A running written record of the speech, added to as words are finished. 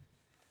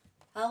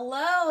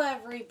Hello,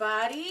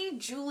 everybody.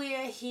 Julia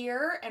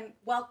here, and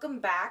welcome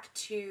back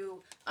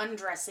to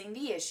Undressing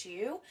the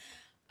Issue,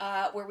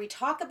 where we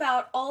talk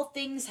about all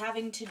things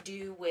having to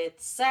do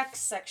with sex,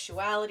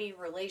 sexuality,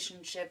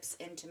 relationships,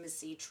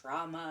 intimacy,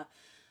 trauma,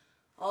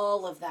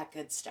 all of that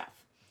good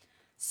stuff.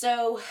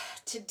 So,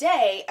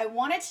 today I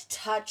wanted to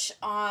touch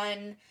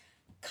on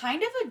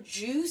kind of a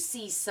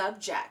juicy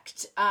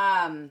subject.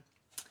 I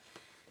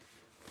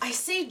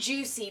say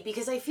juicy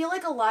because I feel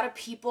like a lot of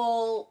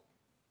people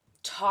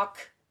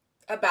talk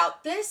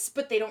about this,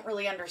 but they don't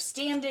really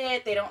understand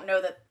it. They don't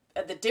know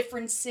that the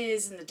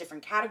differences in the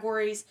different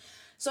categories.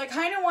 So I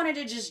kind of wanted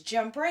to just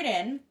jump right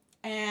in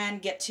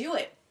and get to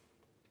it.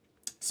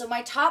 So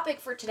my topic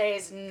for today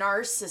is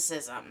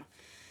narcissism.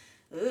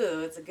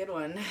 Ooh, it's a good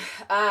one.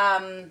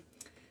 Um,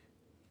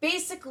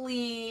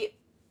 Basically,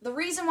 the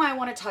reason why I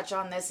want to touch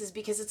on this is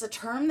because it's a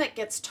term that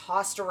gets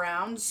tossed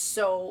around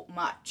so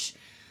much.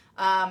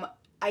 Um,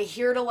 I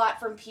hear it a lot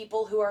from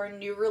people who are in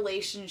new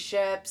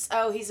relationships.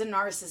 Oh, he's a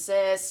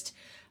narcissist.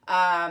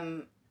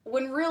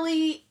 When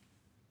really,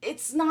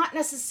 it's not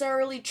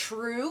necessarily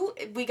true.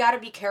 We got to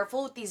be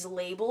careful with these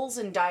labels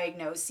and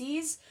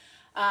diagnoses.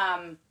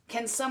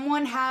 Can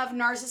someone have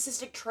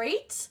narcissistic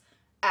traits?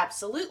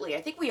 Absolutely.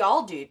 I think we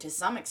all do to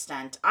some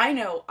extent. I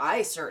know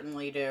I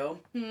certainly do.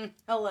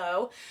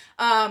 Hello.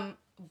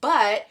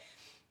 But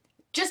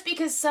just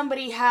because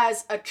somebody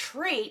has a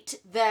trait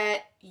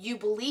that you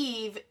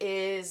believe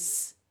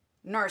is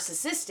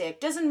narcissistic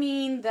doesn't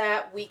mean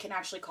that we can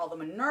actually call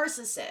them a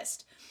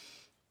narcissist.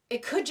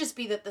 It could just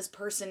be that this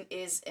person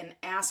is an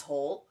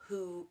asshole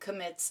who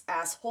commits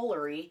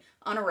assholery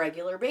on a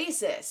regular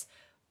basis,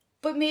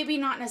 but maybe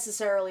not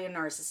necessarily a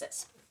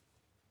narcissist.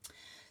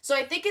 So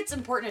I think it's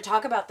important to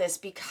talk about this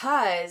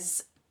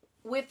because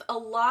with a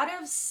lot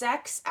of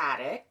sex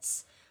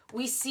addicts,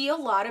 we see a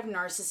lot of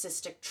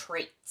narcissistic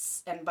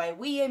traits. And by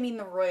we, I mean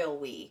the royal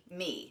we,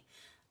 me.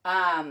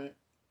 Um,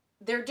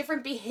 there are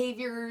different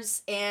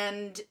behaviors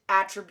and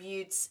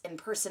attributes and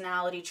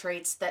personality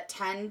traits that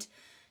tend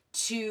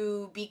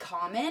to be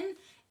common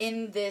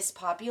in this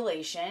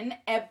population,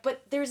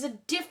 but there's a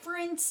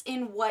difference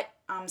in what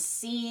I'm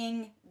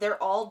seeing.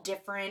 They're all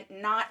different.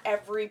 Not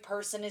every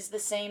person is the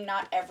same.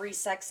 Not every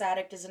sex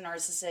addict is a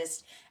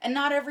narcissist, and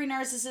not every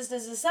narcissist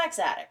is a sex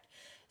addict.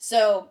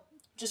 So,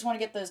 just want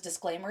to get those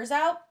disclaimers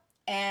out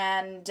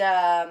and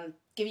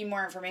give you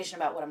more information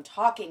about what I'm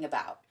talking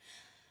about.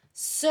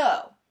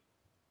 So,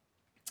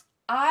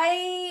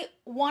 I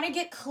want to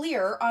get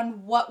clear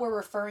on what we're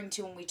referring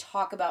to when we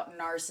talk about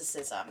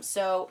narcissism.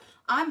 So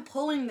I'm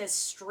pulling this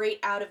straight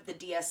out of the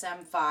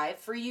DSM 5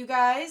 for you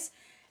guys,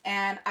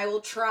 and I will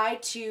try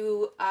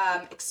to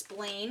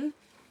explain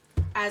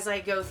as I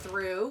go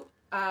through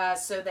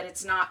so that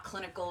it's not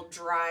clinical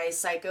dry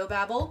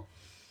psychobabble.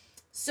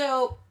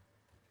 So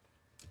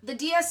the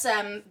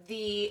DSM,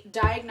 the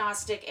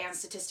Diagnostic and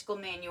Statistical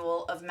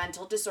Manual of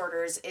Mental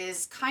Disorders,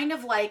 is kind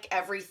of like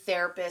every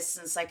therapist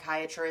and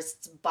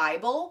psychiatrist's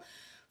Bible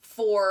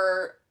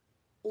for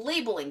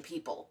labeling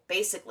people,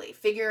 basically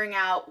figuring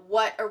out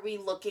what are we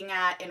looking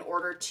at in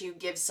order to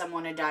give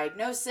someone a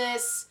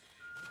diagnosis.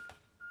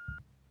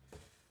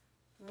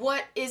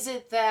 What is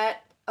it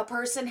that a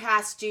person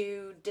has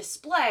to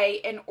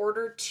display in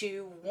order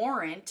to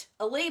warrant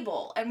a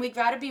label? And we've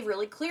got to be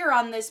really clear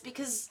on this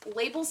because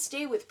labels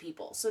stay with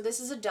people. So this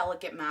is a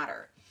delicate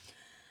matter.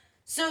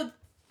 So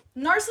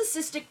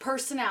narcissistic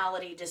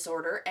personality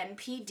disorder,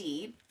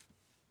 NPD,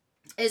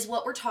 is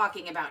what we're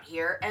talking about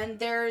here. And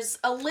there's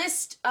a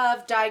list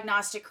of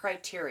diagnostic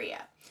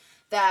criteria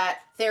that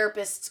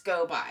therapists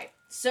go by.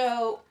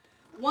 So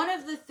one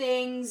of the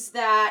things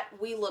that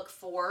we look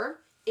for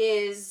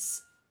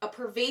is a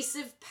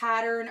pervasive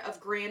pattern of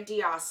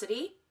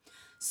grandiosity.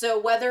 So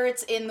whether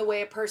it's in the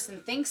way a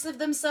person thinks of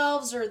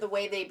themselves or the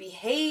way they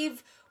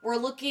behave, we're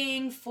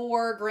looking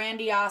for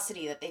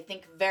grandiosity, that they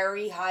think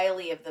very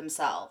highly of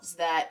themselves,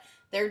 that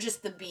they're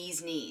just the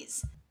bee's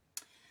knees.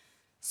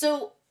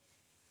 So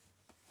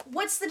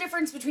what's the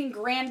difference between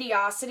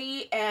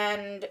grandiosity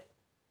and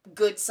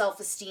good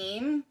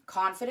self-esteem,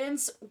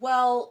 confidence?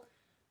 Well,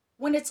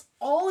 when it's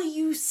all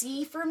you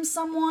see from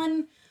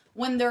someone,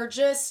 when they're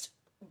just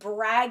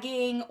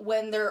bragging,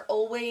 when they're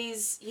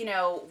always,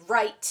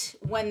 right,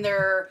 when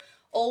they're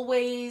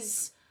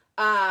always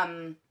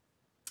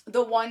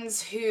the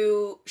ones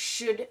who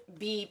should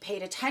be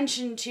paid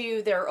attention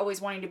to, they're always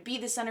wanting to be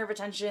the center of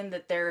attention,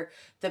 that they're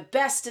the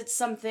best at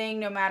something,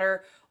 no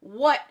matter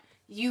what.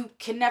 You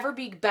can never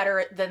be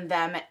better than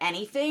them at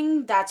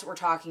anything. That's what we're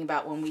talking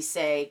about when we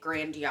say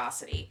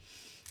grandiosity.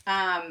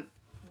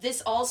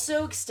 This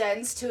also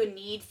extends to a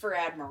need for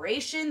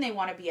admiration. They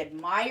want to be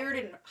admired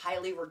and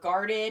highly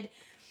regarded.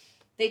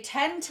 They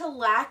tend to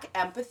lack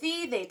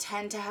empathy. They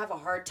tend to have a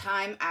hard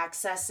time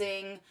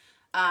accessing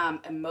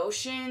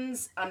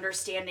emotions,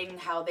 understanding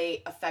how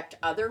they affect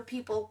other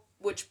people,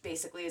 which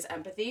basically is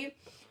empathy.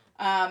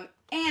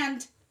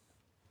 And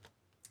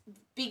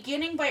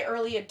beginning by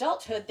early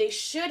adulthood, they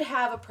should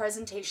have a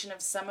presentation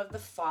of some of the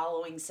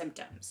following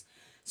symptoms.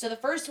 So the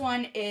first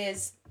one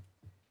is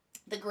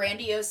the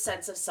grandiose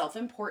sense of self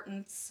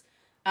importance,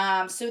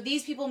 So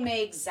these people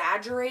may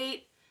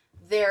exaggerate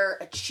their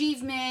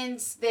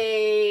achievements.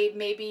 They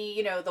may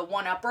be, the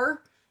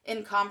one-upper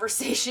in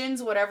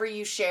conversations. Whatever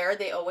you share,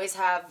 they always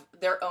have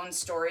their own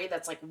story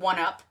that's like one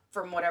up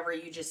from whatever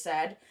you just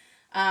said.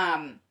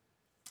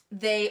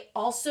 They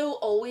also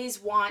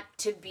always want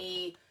to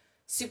be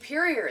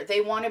superior. They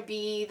want to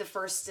be the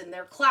first in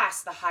their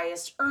class, the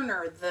highest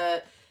earner,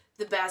 the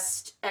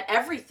best at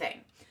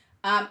everything.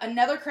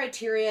 Another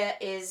criteria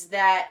is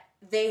that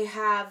they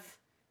have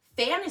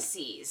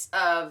fantasies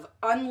of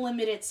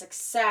unlimited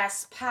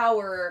success,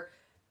 power,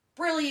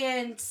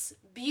 brilliance,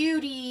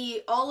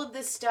 beauty, all of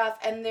this stuff,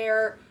 and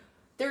they're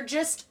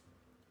just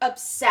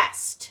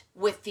obsessed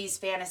with these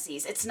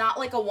fantasies. It's not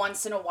like a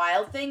once in a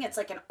while thing, it's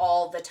like an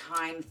all the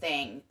time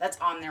thing that's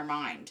on their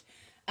mind.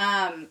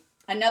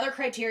 Another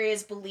criteria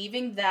is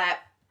believing that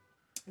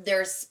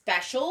they're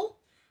special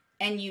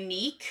and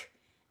unique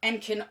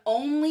and can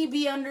only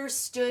be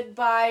understood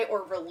by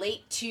or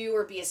relate to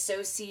or be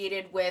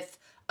associated with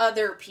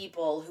other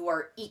people who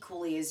are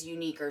equally as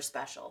unique or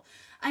special.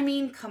 I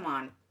mean, come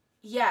on.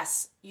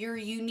 Yes, you're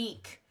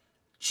unique,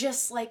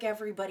 just like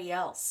everybody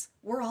else.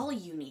 We're all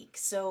unique.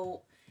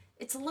 So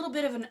it's a little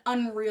bit of an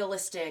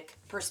unrealistic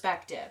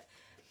perspective.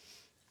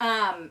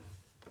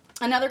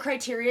 Another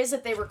criteria is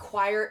that they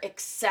require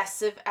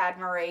excessive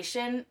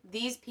admiration.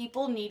 These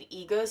people need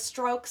ego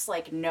strokes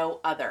like no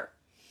other.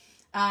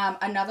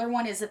 Another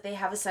one is that they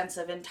have a sense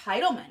of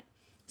entitlement.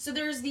 So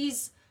there's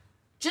these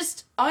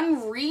just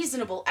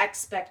unreasonable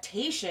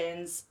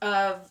expectations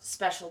of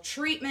special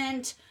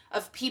treatment,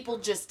 of people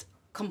just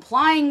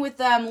complying with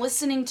them,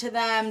 listening to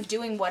them,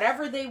 doing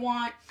whatever they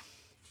want.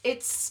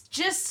 It's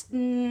just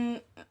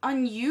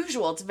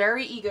unusual. It's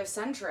very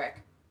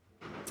egocentric.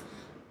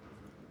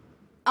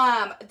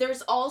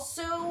 There's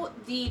also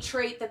the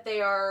trait that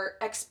they are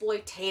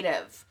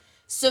exploitative.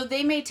 So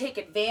they may take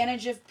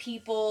advantage of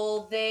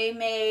people. They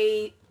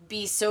may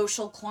be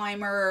social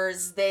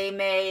climbers. They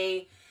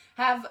may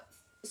have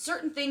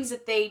certain things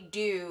that they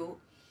do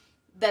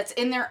that's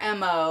in their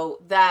MO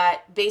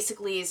that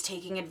basically is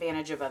taking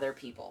advantage of other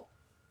people.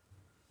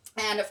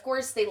 And of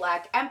course, they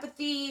lack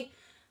empathy.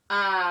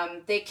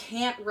 They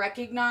can't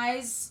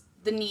recognize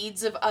the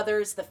needs of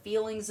others, the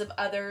feelings of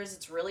others.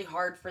 It's really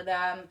hard for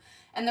them.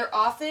 And they're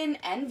often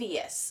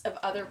envious of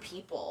other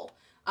people.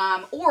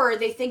 Or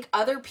they think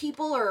other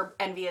people are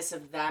envious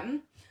of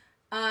them.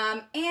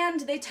 And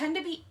they tend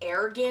to be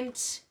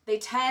arrogant. They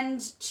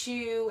tend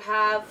to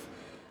have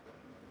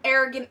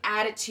arrogant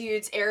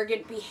attitudes,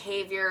 arrogant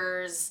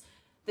behaviors,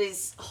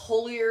 this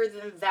holier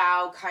than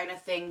thou kind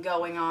of thing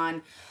going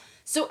on.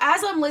 So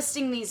as I'm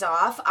listing these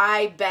off,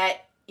 I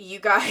bet you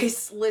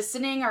guys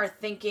listening are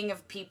thinking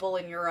of people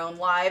in your own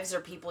lives or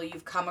people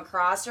you've come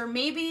across, or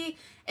maybe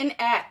an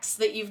ex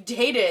that you've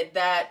dated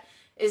that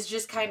is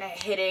just kind of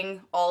hitting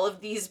all of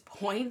these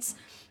points.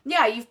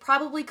 Yeah, you've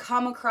probably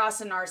come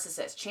across a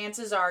narcissist.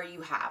 Chances are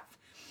you have.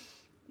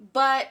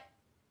 But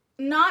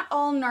not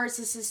all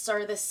narcissists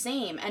are the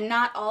same, and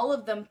not all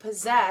of them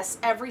possess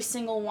every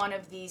single one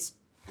of these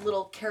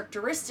little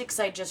characteristics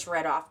I just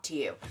read off to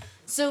you.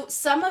 So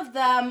some of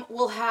them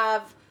will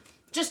have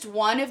just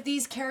one of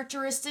these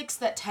characteristics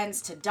that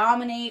tends to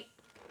dominate.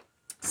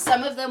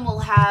 Some of them will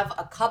have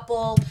a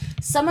couple.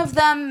 Some of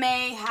them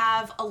may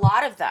have a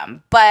lot of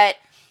them, but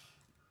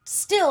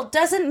still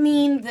doesn't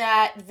mean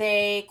that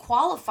they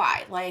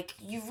qualify. Like,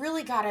 you've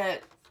really got to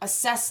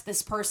assess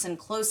this person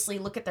closely,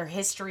 look at their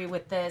history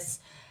with this,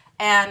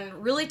 and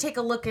really take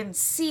a look and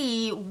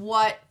see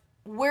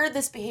where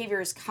this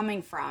behavior is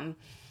coming from.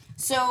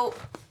 So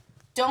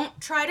don't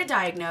try to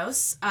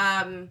diagnose.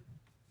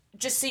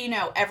 Just so you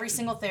know, every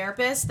single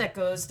therapist that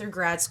goes through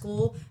grad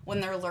school,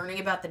 when they're learning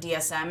about the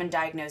DSM and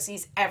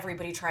diagnoses,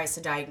 everybody tries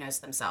to diagnose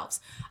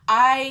themselves.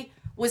 I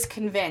was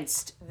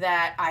convinced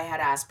that I had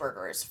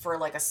Asperger's for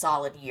like a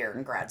solid year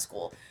in grad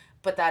school,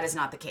 but that is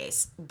not the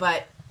case.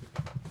 But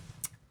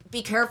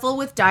be careful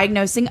with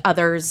diagnosing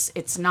others.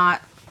 It's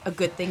not a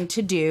good thing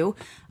to do.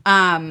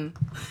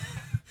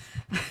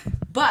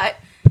 But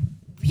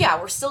yeah,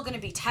 we're still going to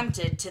be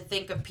tempted to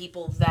think of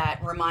people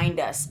that remind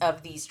us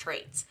of these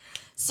traits.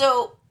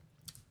 So,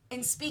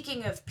 in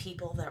speaking of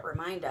people that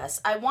remind us,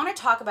 I want to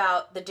talk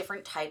about the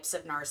different types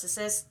of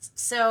narcissists.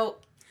 So,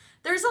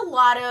 there's a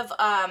lot of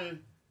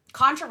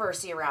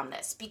controversy around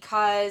this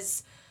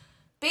because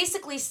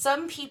basically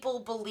some people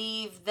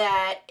believe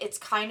that it's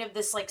kind of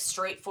this like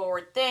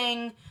straightforward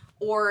thing,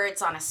 or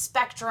it's on a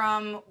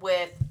spectrum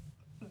with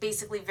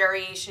basically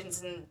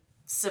variations in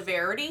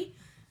severity.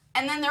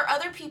 And then there are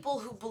other people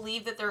who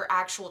believe that there are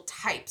actual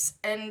types.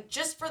 And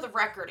just for the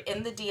record,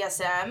 in the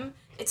DSM,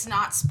 it's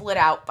not split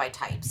out by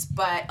types,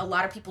 but a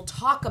lot of people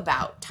talk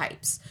about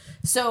types.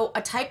 So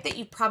a type that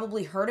you've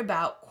probably heard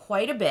about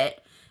quite a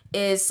bit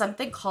is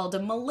something called a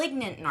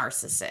malignant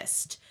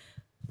narcissist.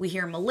 We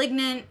hear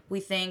malignant,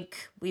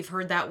 we've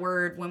heard that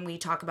word when we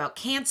talk about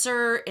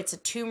cancer. It's a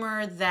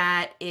tumor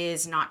that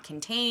is not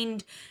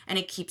contained and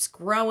it keeps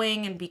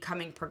growing and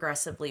becoming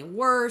progressively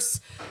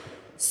worse.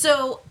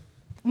 So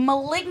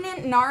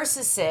malignant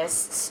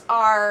narcissists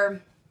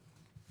are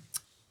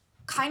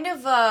kind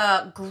of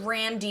a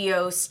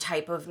grandiose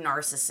type of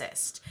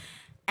narcissist.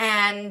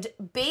 And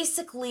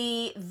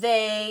basically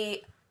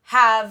they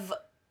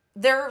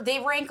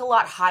rank a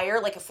lot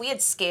higher. Like if we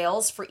had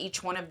scales for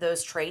each one of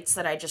those traits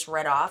that I just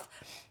read off,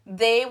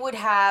 they would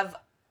have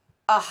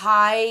a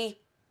high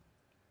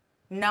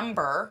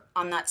number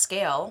on that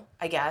scale,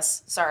 I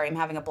guess. Sorry, I'm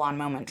having a blonde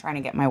moment trying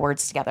to get my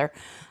words together.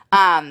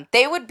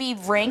 They would be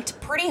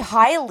ranked pretty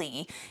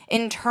highly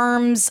in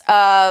terms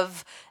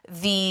of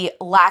the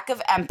lack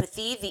of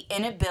empathy, the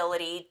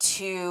inability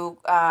to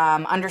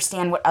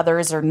understand what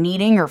others are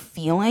needing or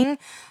feeling.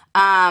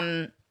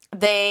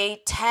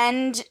 They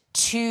tend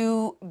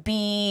to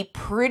be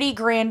pretty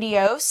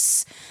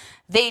grandiose.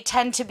 They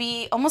tend to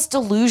be almost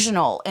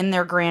delusional in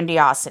their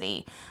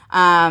grandiosity.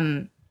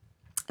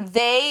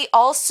 They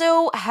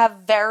also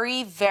have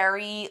very,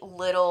 very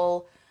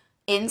little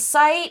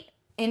insight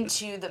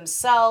into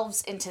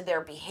themselves, into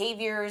their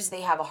behaviors.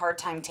 They have a hard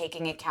time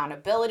taking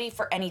accountability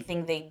for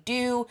anything they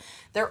do.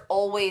 They're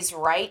always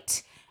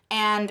right.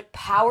 And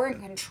power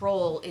and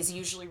control is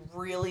usually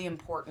really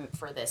important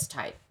for this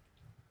type.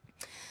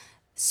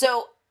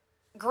 So,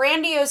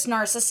 grandiose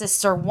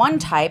narcissists are one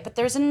type, but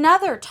there's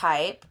another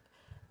type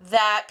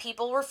that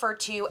people refer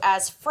to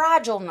as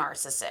fragile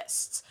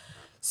narcissists.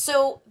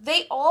 So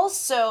they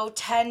also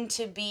tend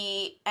to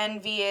be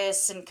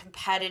envious and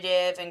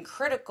competitive and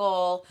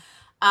critical,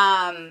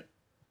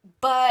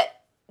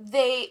 but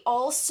they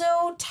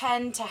also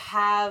tend to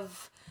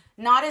have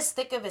not as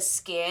thick of a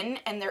skin,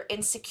 and their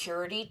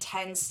insecurity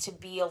tends to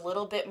be a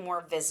little bit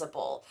more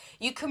visible.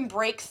 You can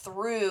break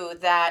through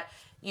that,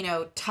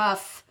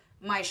 tough,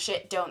 my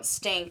shit don't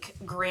stink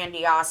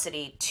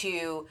grandiosity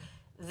to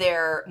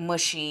their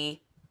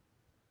mushy,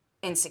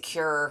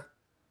 insecure,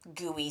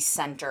 gooey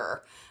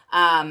center.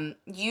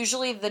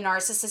 Usually the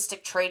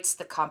narcissistic traits,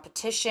 the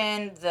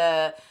competition,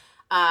 the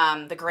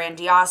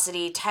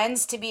grandiosity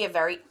tends to be a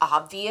very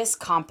obvious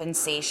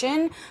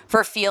compensation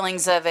for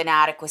feelings of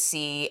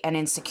inadequacy and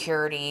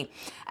insecurity.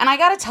 And I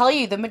gotta tell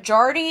you, the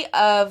majority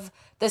of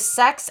the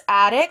sex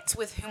addicts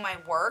with whom I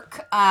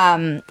work,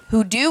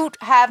 who do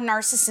have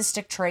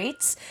narcissistic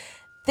traits,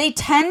 they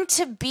tend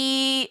to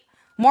be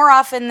more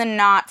often than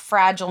not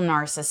fragile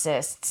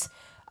narcissists,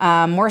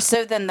 more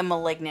so than the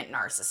malignant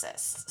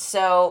narcissists.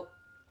 So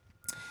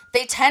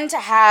they tend to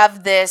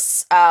have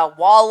this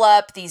wall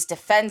up, these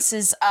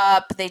defenses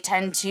up. They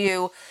tend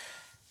to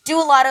do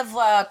a lot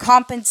of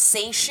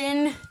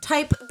compensation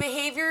type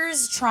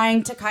behaviors,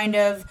 trying to kind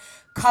of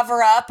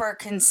cover up or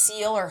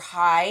conceal or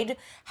hide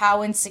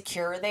how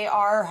insecure they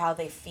are, how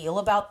they feel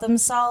about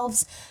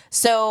themselves.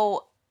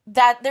 So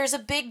that there's a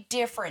big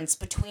difference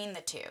between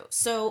the two.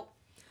 So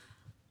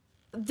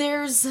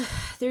there's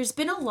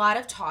been a lot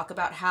of talk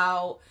about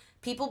how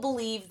people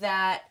believe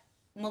that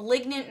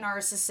malignant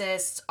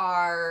narcissists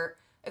are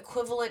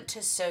equivalent to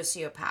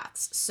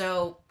sociopaths.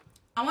 So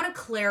I want to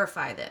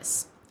clarify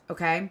this,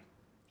 okay?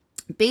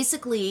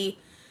 Basically,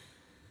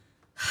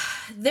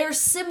 they're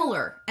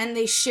similar and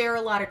they share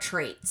a lot of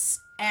traits.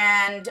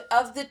 And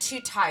of the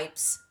two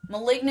types,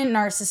 malignant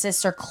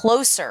narcissists are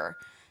closer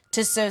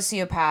to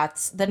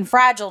sociopaths than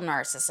fragile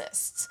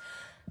narcissists.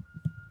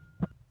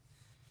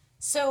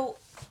 So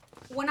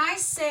when I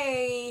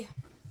say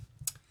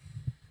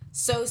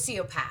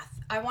sociopath,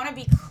 I want to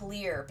be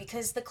clear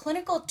because the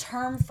clinical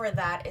term for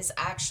that is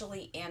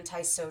actually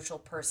antisocial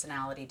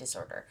personality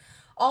disorder.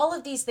 All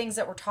of these things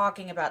that we're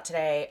talking about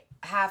today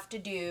have to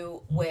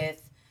do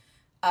with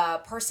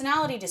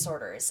personality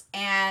disorders,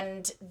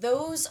 and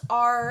those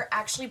are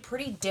actually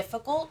pretty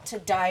difficult to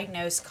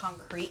diagnose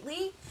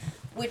concretely,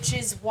 which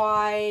is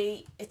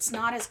why it's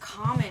not as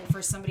common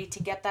for somebody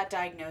to get that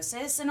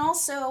diagnosis. And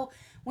also,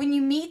 when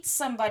you meet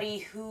somebody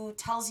who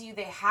tells you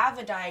they have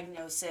a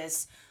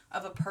diagnosis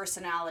of a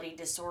personality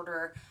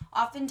disorder,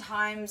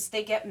 oftentimes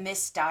they get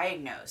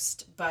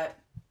misdiagnosed. But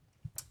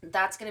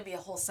that's going to be a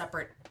whole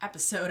separate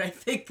episode, I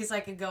think, because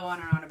I could go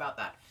on and on about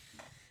that.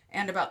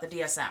 And about the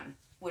DSM,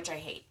 which I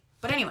hate.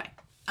 But anyway,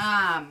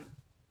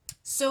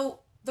 so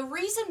the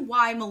reason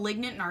why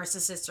malignant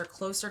narcissists are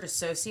closer to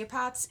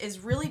sociopaths is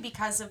really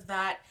because of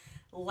that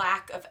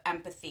lack of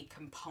empathy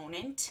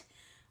component,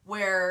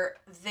 where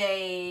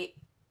they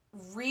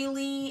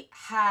really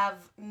have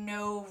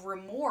no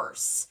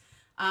remorse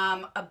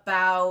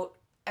about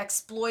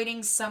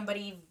exploiting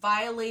somebody,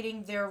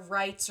 violating their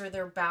rights or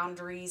their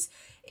boundaries.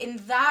 In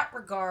that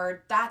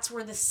regard, that's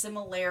where the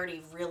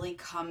similarity really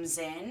comes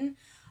in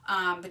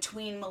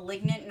between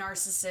malignant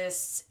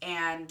narcissists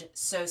and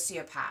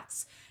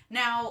sociopaths.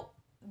 Now,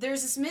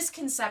 there's this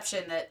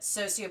misconception that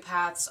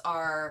sociopaths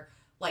are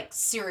like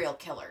serial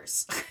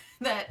killers,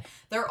 that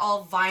they're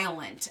all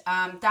violent.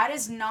 That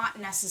is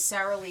not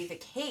necessarily the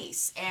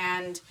case.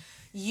 And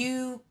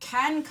you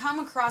can come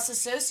across a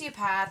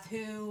sociopath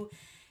who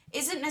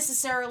isn't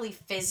necessarily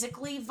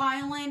physically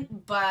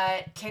violent,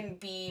 but can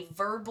be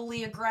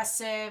verbally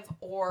aggressive,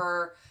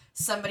 or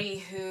somebody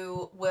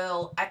who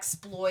will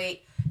exploit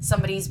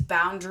somebody's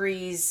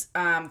boundaries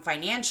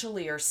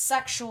financially or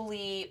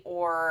sexually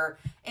or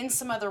in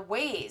some other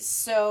ways.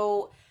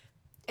 So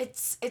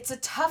it's a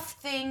tough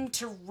thing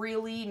to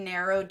really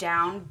narrow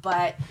down,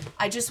 but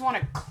I just want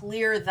to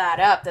clear that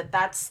up,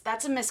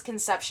 that's a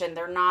misconception.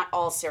 They're not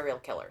all serial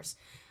killers.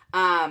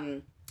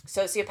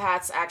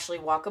 Sociopaths actually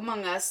walk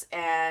among us,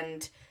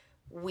 and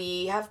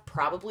we have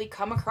probably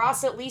come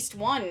across at least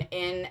one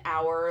in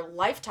our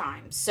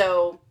lifetime.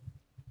 So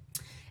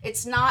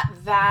it's not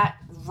that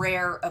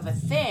rare of a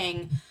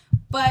thing.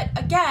 But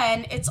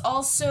again, it's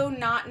also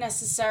not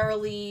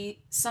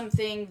necessarily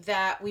something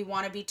that we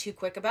want to be too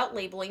quick about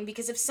labeling,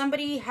 because if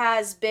somebody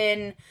has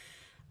been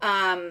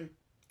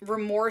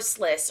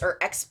remorseless or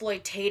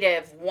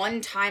exploitative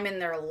one time in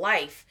their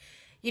life,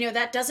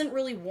 that doesn't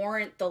really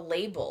warrant the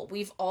label.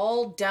 We've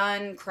all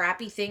done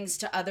crappy things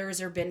to others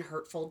or been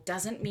hurtful.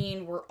 Doesn't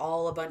mean we're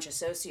all a bunch of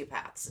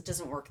sociopaths. It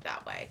doesn't work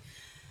that way.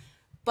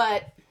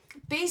 But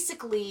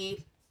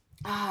basically,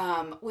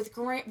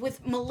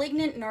 with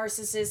malignant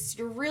narcissists,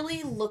 you're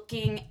really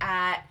looking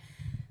at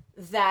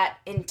that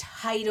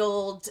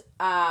entitled,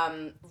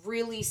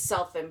 really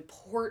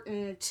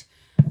self-important,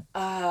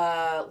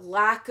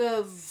 lack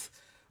of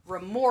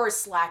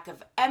remorse, lack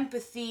of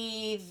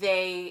empathy.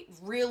 They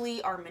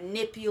really are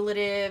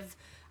manipulative.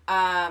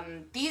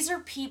 These are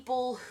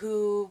people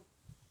who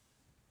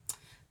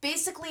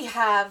basically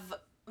have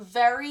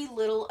very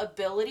little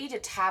ability to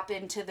tap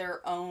into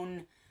their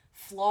own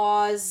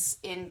flaws,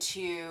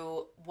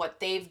 into what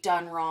they've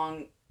done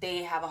wrong.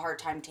 They have a hard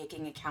time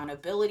taking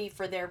accountability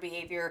for their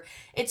behavior.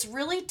 It's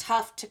really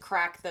tough to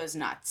crack those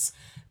nuts.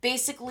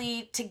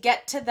 Basically, to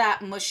get to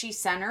that mushy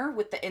center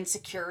with the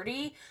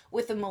insecurity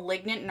with a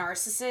malignant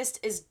narcissist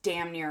is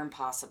damn near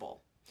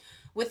impossible.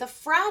 With a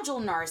fragile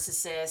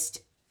narcissist,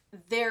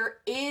 there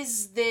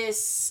is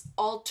this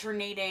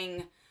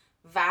alternating,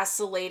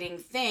 vacillating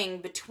thing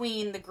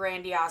between the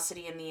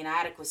grandiosity and the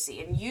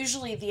inadequacy. And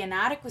usually the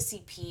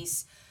inadequacy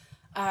piece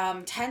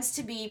tends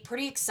to be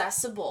pretty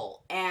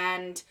accessible,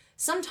 and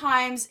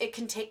sometimes it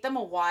can take them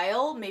a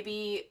while,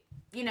 maybe,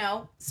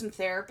 some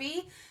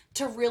therapy,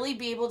 to really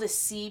be able to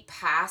see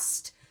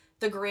past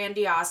the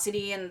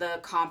grandiosity and the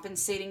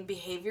compensating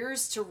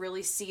behaviors, to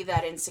really see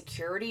that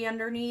insecurity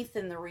underneath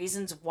and the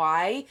reasons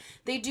why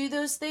they do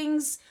those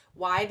things,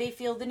 why they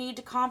feel the need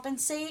to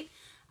compensate.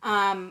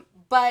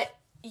 But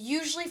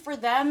usually for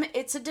them,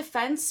 it's a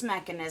defense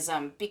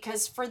mechanism,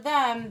 because for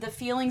them, the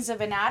feelings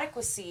of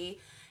inadequacy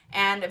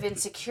and of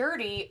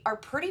insecurity are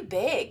pretty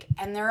big,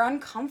 and they're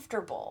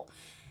uncomfortable.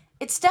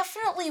 It's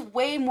definitely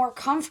way more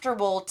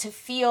comfortable to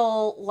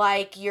feel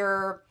like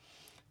you're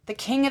the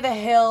king of the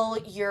hill,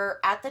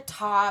 you're at the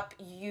top,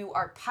 you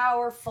are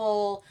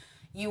powerful,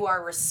 you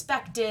are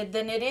respected,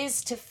 than it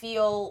is to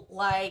feel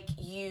like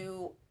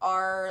you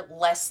are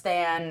less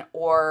than,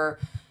 or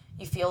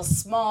you feel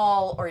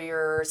small, or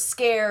you're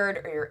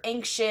scared, or you're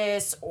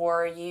anxious,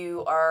 or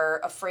you are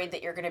afraid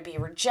that you're going to be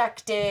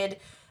rejected.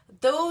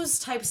 Those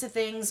types of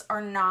things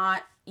are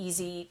not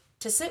easy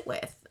to sit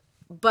with.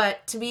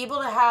 But to be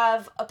able to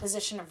have a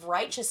position of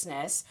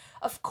righteousness,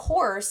 of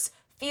course,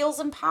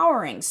 feels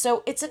empowering.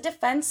 So it's a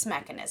defense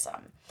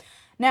mechanism.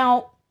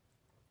 Now,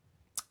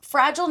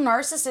 fragile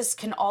narcissists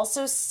can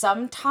also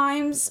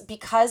sometimes,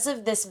 because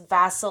of this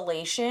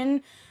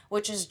vacillation,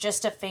 which is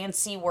just a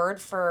fancy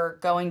word for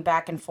going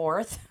back and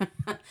forth,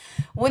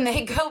 when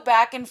they go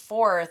back and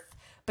forth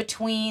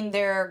between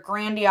their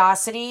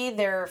grandiosity,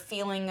 their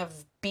feeling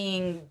of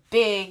being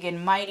big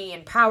and mighty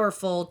and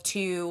powerful,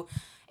 to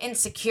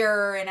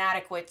insecure,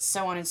 inadequate,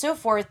 so on and so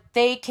forth,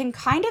 they can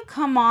kind of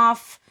come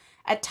off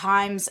at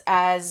times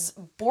as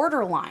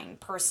borderline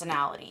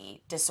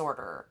personality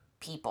disorder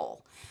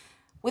people.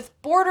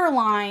 With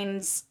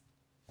borderline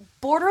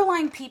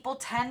people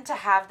tend to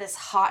have this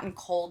hot and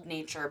cold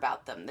nature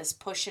about them, this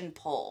push and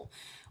pull,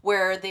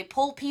 where they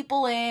pull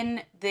people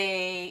in,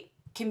 they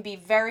can be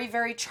very,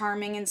 very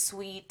charming and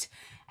sweet,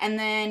 and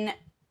then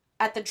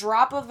at the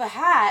drop of a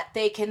hat,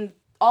 they can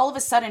all of a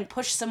sudden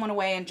push someone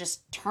away and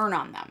just turn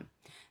on them.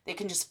 They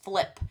can just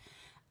flip.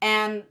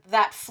 And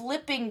that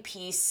flipping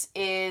piece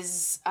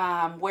is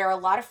where a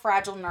lot of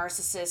fragile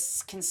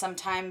narcissists can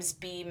sometimes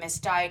be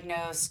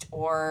misdiagnosed,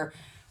 or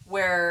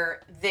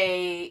where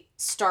they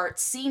start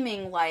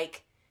seeming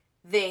like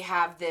they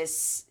have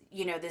this,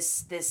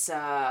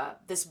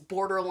 this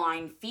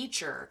borderline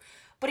feature.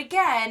 But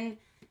again,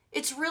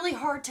 it's really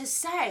hard to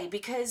say,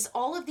 because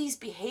all of these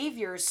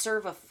behaviors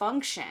serve a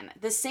function.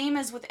 The same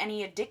as with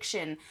any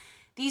addiction.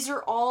 These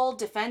are all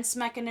defense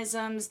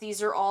mechanisms.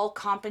 These are all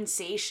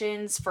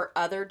compensations for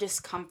other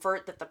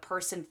discomfort that the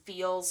person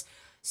feels.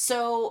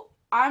 So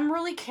I'm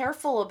really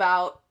careful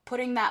about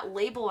putting that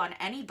label on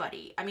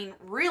anybody. I mean,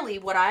 really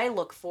what I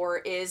look for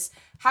is,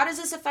 how does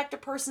this affect a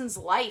person's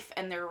life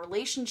and their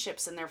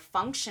relationships and their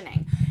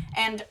functioning?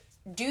 And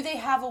do they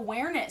have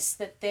awareness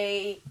that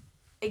they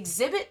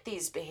exhibit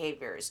these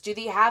behaviors? Do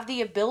they have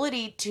the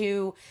ability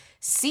to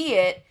see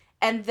it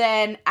and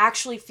then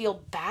actually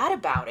feel bad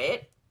about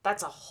it?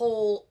 That's a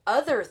whole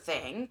other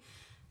thing.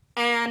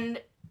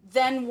 And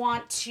then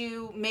want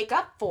to make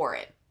up for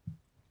it.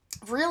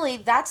 Really,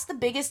 that's the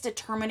biggest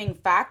determining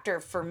factor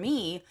for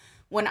me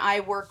when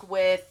I work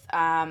with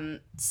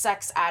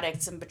sex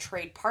addicts and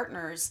betrayed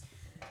partners,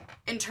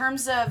 in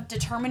terms of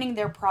determining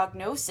their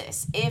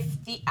prognosis,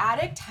 if the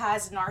addict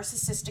has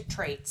narcissistic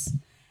traits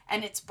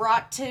and it's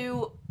brought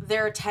to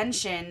their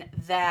attention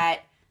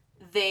that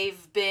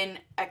they've been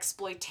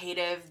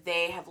exploitative,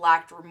 they have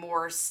lacked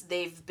remorse,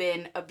 they've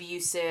been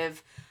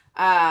abusive,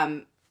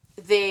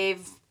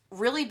 they've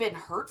really been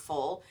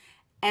hurtful,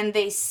 and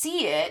they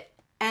see it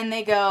and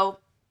they go,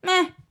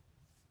 meh,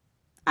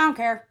 I don't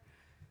care.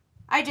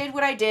 I did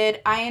what I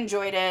did. I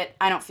enjoyed it.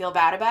 I don't feel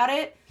bad about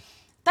it.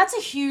 That's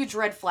a huge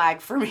red flag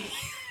for me.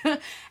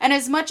 And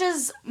as much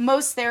as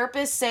most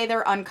therapists say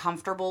they're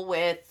uncomfortable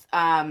with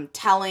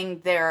telling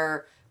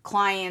their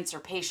clients or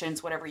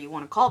patients, whatever you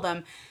want to call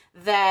them,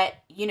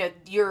 that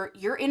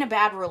you're in a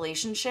bad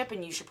relationship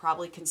and you should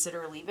probably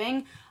consider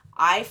leaving,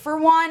 I for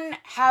one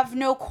have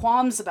no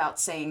qualms about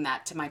saying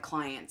that to my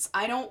clients.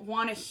 I don't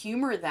want to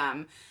humor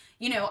them.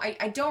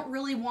 I don't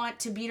really want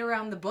to beat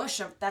around the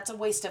bush. That's a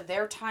waste of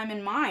their time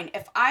and mine.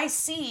 If I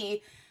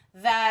see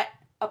that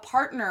a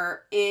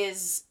partner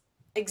is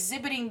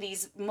exhibiting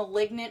these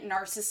malignant,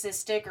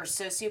 narcissistic, or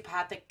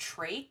sociopathic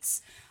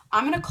traits,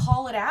 I'm going to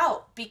call it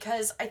out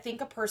because I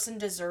think a person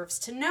deserves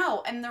to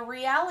know. And the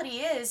reality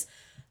is,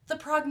 the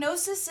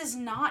prognosis is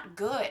not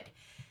good.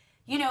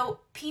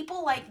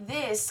 People like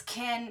this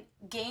can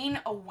gain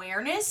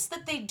awareness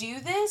that they do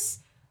this,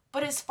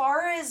 but as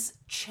far as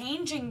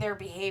changing their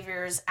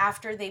behaviors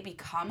after they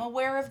become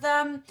aware of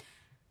them,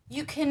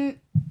 you can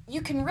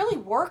really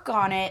work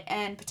on it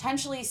and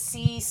potentially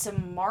see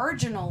some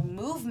marginal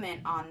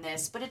movement on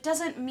this, but it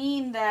doesn't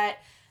mean that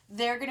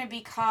they're going to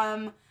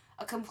become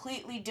a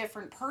completely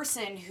different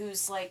person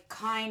who's like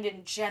kind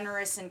and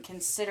generous and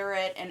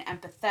considerate and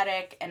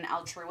empathetic and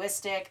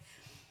altruistic.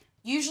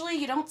 Usually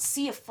you don't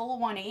see a full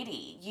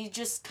 180. You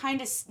just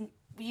kind of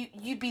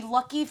you'd be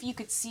lucky if you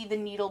could see the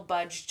needle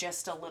budge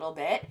just a little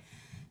bit.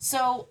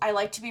 So I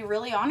like to be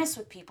really honest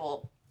with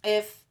people.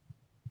 If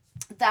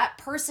that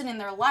person in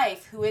their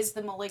life who is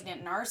the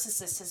malignant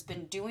narcissist has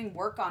been doing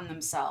work on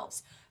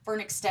themselves for an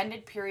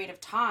extended period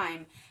of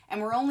time, and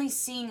we're only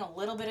seeing a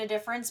little bit of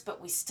difference, but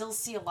we still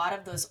see a lot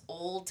of those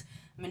old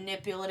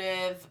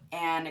manipulative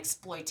and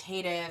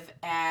exploitative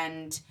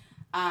and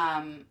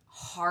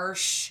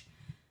harsh,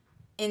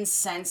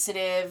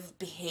 insensitive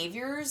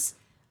behaviors.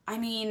 I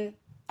mean,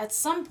 at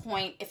some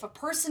point, if a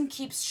person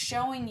keeps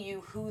showing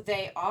you who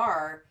they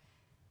are,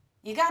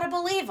 you gotta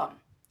believe them.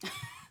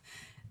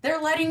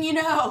 They're letting you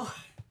know.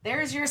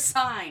 There's your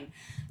sign.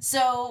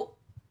 So,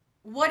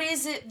 what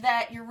is it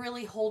that you're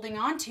really holding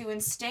on to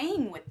and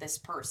staying with this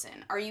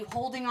person? Are you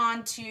holding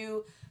on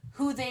to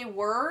who they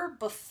were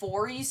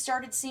before you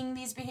started seeing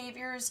these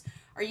behaviors?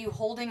 Are you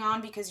holding on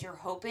because you're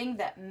hoping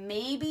that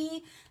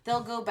maybe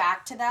they'll go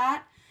back to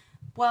that?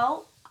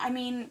 Well, I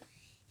mean,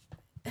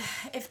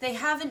 if they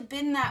haven't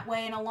been that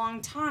way in a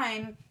long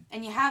time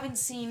and you haven't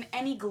seen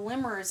any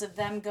glimmers of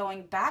them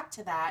going back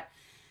to that,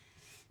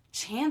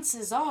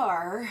 chances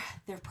are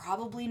they're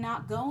probably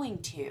not going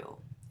to.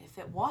 If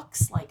it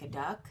walks like a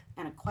duck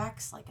and it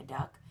quacks like a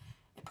duck,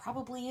 it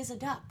probably is a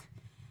duck.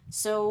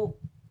 So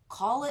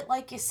call it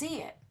like you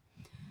see it.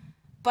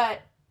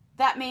 But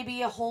that may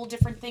be a whole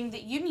different thing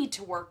that you need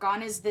to work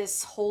on, is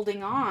this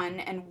holding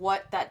on and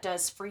what that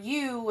does for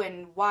you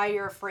and why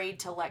you're afraid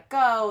to let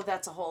go.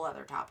 That's a whole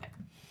other topic.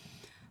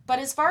 But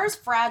as far as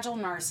fragile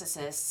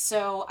narcissists,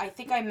 so I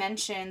think I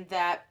mentioned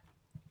that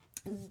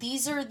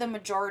these are the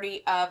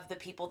majority of the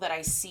people that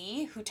I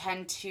see who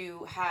tend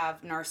to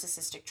have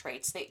narcissistic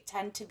traits. They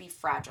tend to be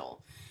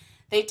fragile.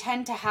 They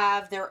tend to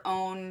have their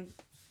own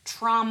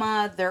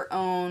trauma, their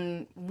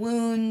own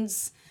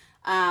wounds.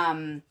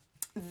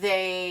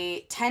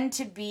 They tend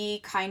to be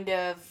kind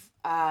of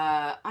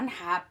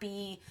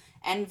unhappy,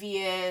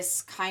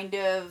 envious, kind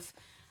of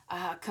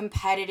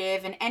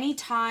competitive. And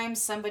anytime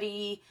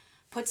somebody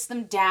puts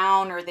them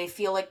down or they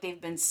feel like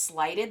they've been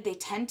slighted, they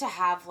tend to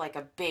have like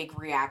a big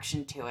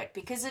reaction to it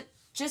because it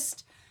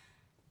just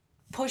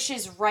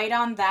pushes right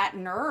on that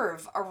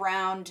nerve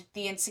around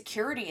the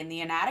insecurity and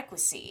the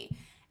inadequacy,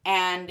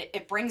 and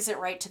it brings it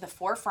right to the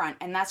forefront,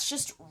 and that's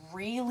just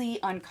really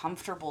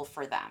uncomfortable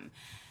for them.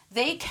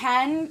 They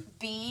can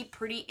be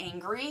pretty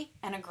angry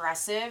and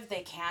aggressive,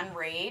 they can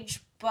rage,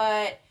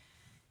 but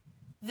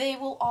they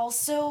will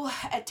also,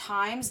 at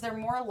times, they're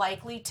more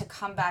likely to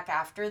come back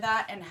after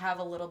that and have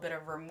a little bit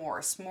of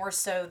remorse, more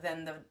so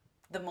than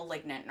the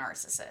malignant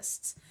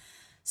narcissists.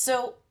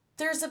 So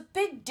there's a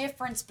big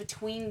difference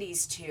between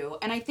these two,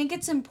 and I think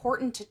it's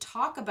important to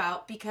talk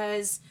about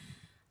because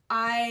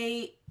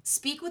I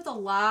speak with a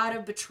lot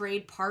of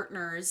betrayed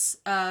partners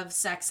of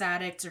sex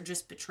addicts or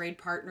just betrayed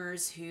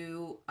partners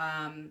who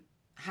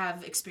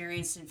have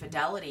experienced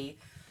infidelity,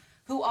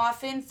 who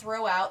often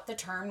throw out the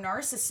term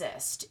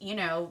narcissist.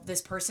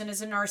 This person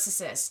is a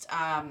narcissist.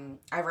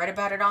 I read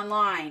about it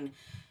online.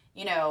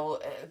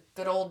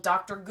 Good old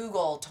Dr.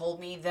 Google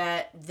told me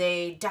that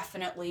they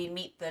definitely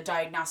meet the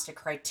diagnostic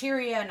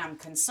criteria and I'm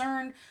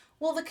concerned.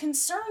 Well, the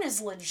concern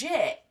is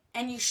legit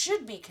and you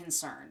should be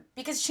concerned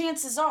because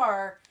chances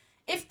are,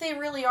 if they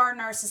really are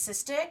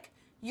narcissistic,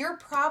 you're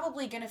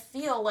probably going to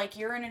feel like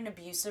you're in an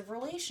abusive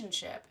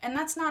relationship, and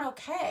that's not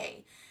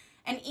okay.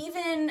 And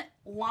even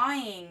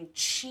lying,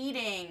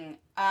 cheating,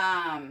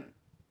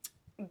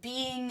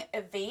 being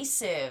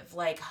evasive,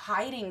 like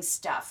hiding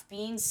stuff,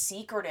 being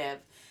secretive.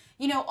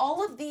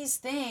 All of these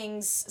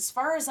things, as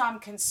far as I'm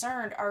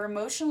concerned, are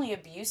emotionally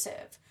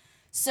abusive.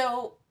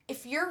 So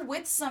if you're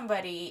with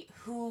somebody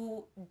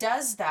who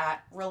does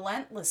that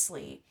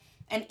relentlessly,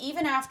 and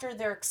even after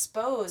they're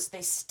exposed,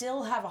 they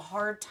still have a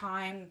hard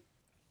time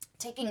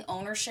taking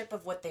ownership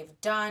of what they've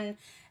done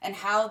and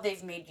how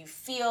they've made you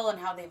feel and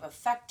how they've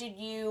affected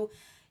you,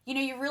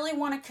 you really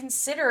want to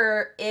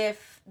consider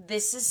if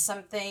this is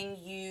something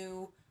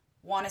you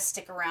want to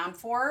stick around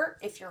for,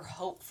 if you're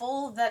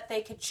hopeful that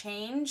they could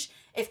change,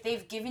 if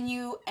they've given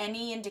you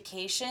any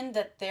indication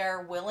that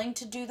they're willing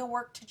to do the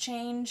work to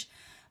change.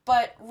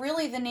 But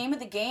really, the name of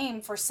the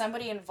game for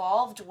somebody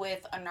involved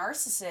with a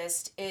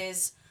narcissist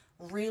is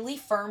really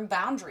firm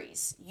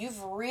boundaries.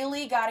 You've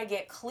really got to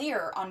get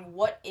clear on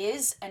what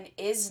is and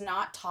is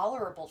not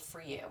tolerable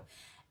for you,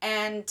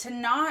 and to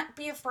not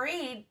be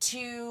afraid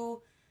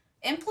to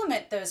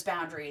implement those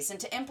boundaries and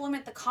to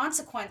implement the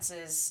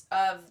consequences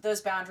of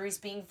those boundaries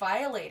being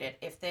violated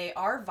if they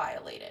are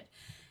violated.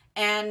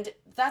 And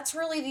that's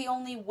really the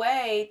only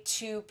way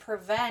to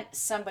prevent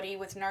somebody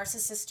with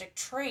narcissistic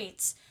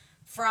traits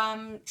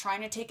from trying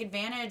to take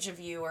advantage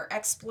of you or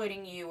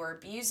exploiting you or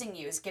abusing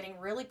you, is getting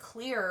really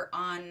clear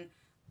on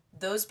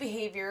those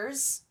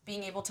behaviors,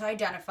 being able to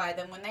identify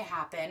them when they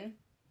happen,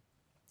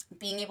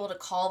 being able to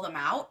call them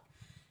out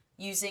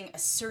using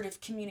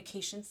assertive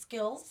communication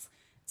skills.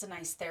 It's a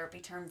nice therapy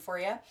term for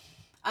you.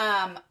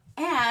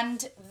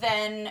 And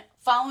then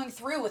following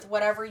through with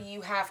whatever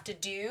you have to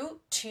do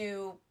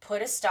to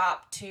put a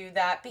stop to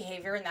that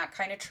behavior and that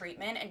kind of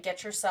treatment and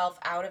get yourself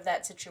out of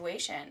that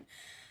situation.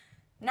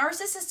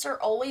 Narcissists are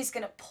always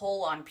going to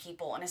pull on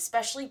people, and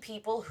especially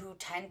people who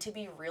tend to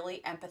be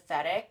really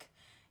empathetic.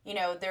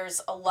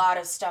 There's a lot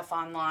of stuff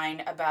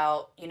online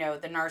about, the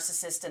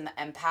narcissist and the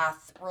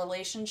empath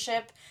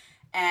relationship,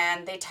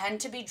 and they tend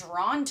to be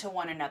drawn to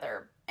one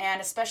another. And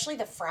especially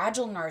the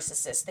fragile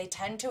narcissist, they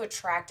tend to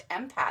attract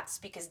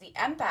empaths because the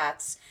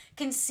empaths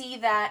can see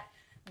that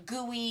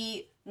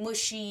gooey,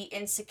 mushy,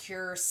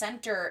 insecure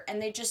center,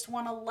 and they just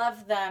want to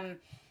love them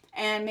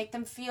and make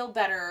them feel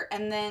better.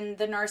 And then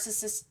the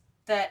narcissist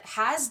that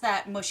has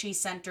that mushy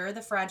center,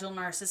 the fragile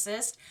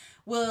narcissist,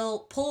 will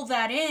pull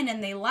that in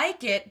and they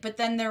like it, but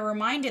then they're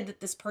reminded that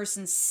this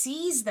person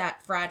sees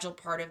that fragile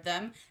part of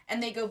them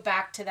and they go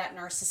back to that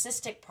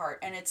narcissistic part.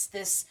 And it's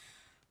this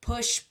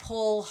push,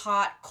 pull,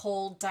 hot,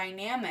 cold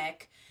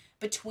dynamic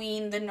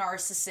between the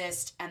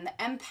narcissist and the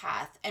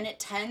empath. And it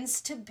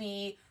tends to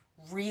be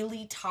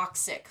really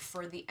toxic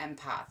for the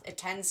empath. It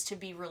tends to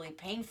be really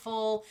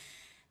painful.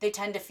 They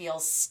tend to feel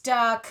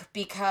stuck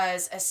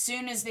because as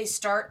soon as they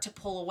start to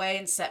pull away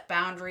and set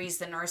boundaries,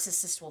 the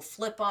narcissist will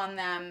flip on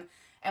them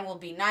and will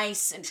be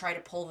nice and try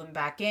to pull them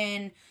back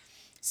in.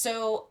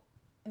 So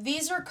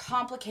these are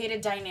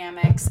complicated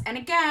dynamics. And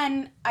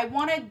again, I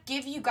want to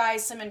give you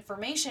guys some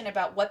information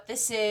about what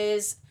this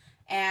is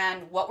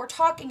and what we're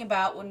talking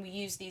about when we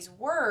use these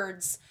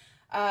words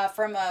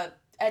from a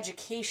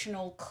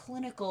educational,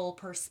 clinical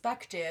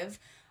perspective.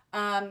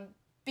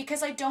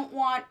 Because I don't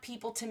want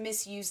people to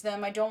misuse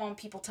them. I don't want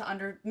people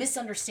to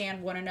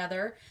misunderstand one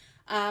another.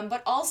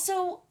 But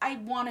also, I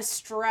want to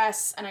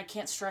stress, and I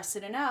can't stress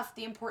it enough,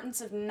 the importance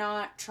of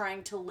not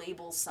trying to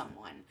label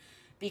someone.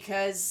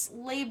 Because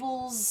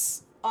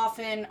labels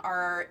often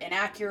are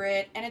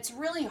inaccurate, and it's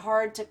really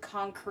hard to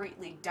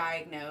concretely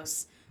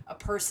diagnose a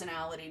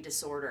personality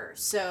disorder.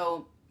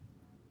 So,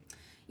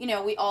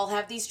 we all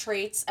have these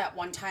traits at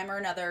one time or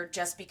another.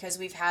 Just because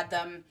we've had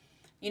them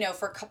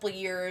for a couple of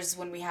years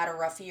when we had a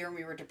rough year and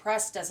we were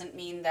depressed doesn't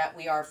mean that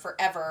we are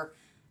forever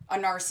a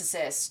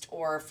narcissist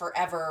or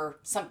forever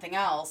something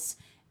else.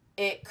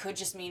 It could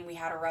just mean we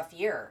had a rough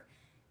year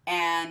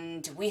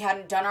and we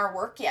hadn't done our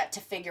work yet to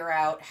figure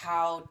out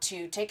how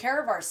to take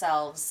care of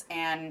ourselves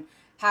and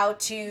how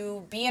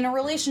to be in a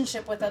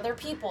relationship with other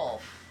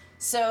people.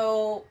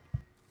 So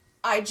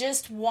I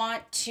just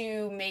want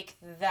to make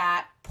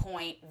that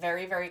point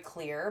very, very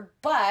clear.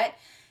 But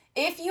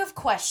if you have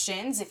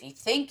questions, if you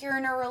think you're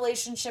in a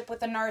relationship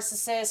with a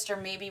narcissist, or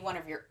maybe one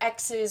of your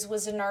exes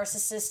was a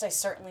narcissist, I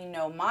certainly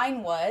know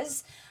mine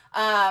was,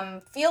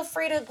 feel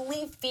free to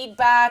leave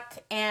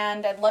feedback,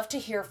 and I'd love to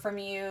hear from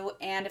you.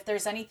 And if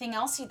there's anything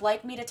else you'd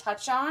like me to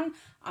touch on,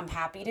 I'm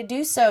happy to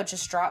do so.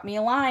 Just drop me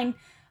a line.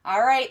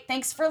 All right,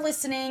 thanks for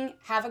listening.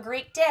 Have a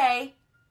great day.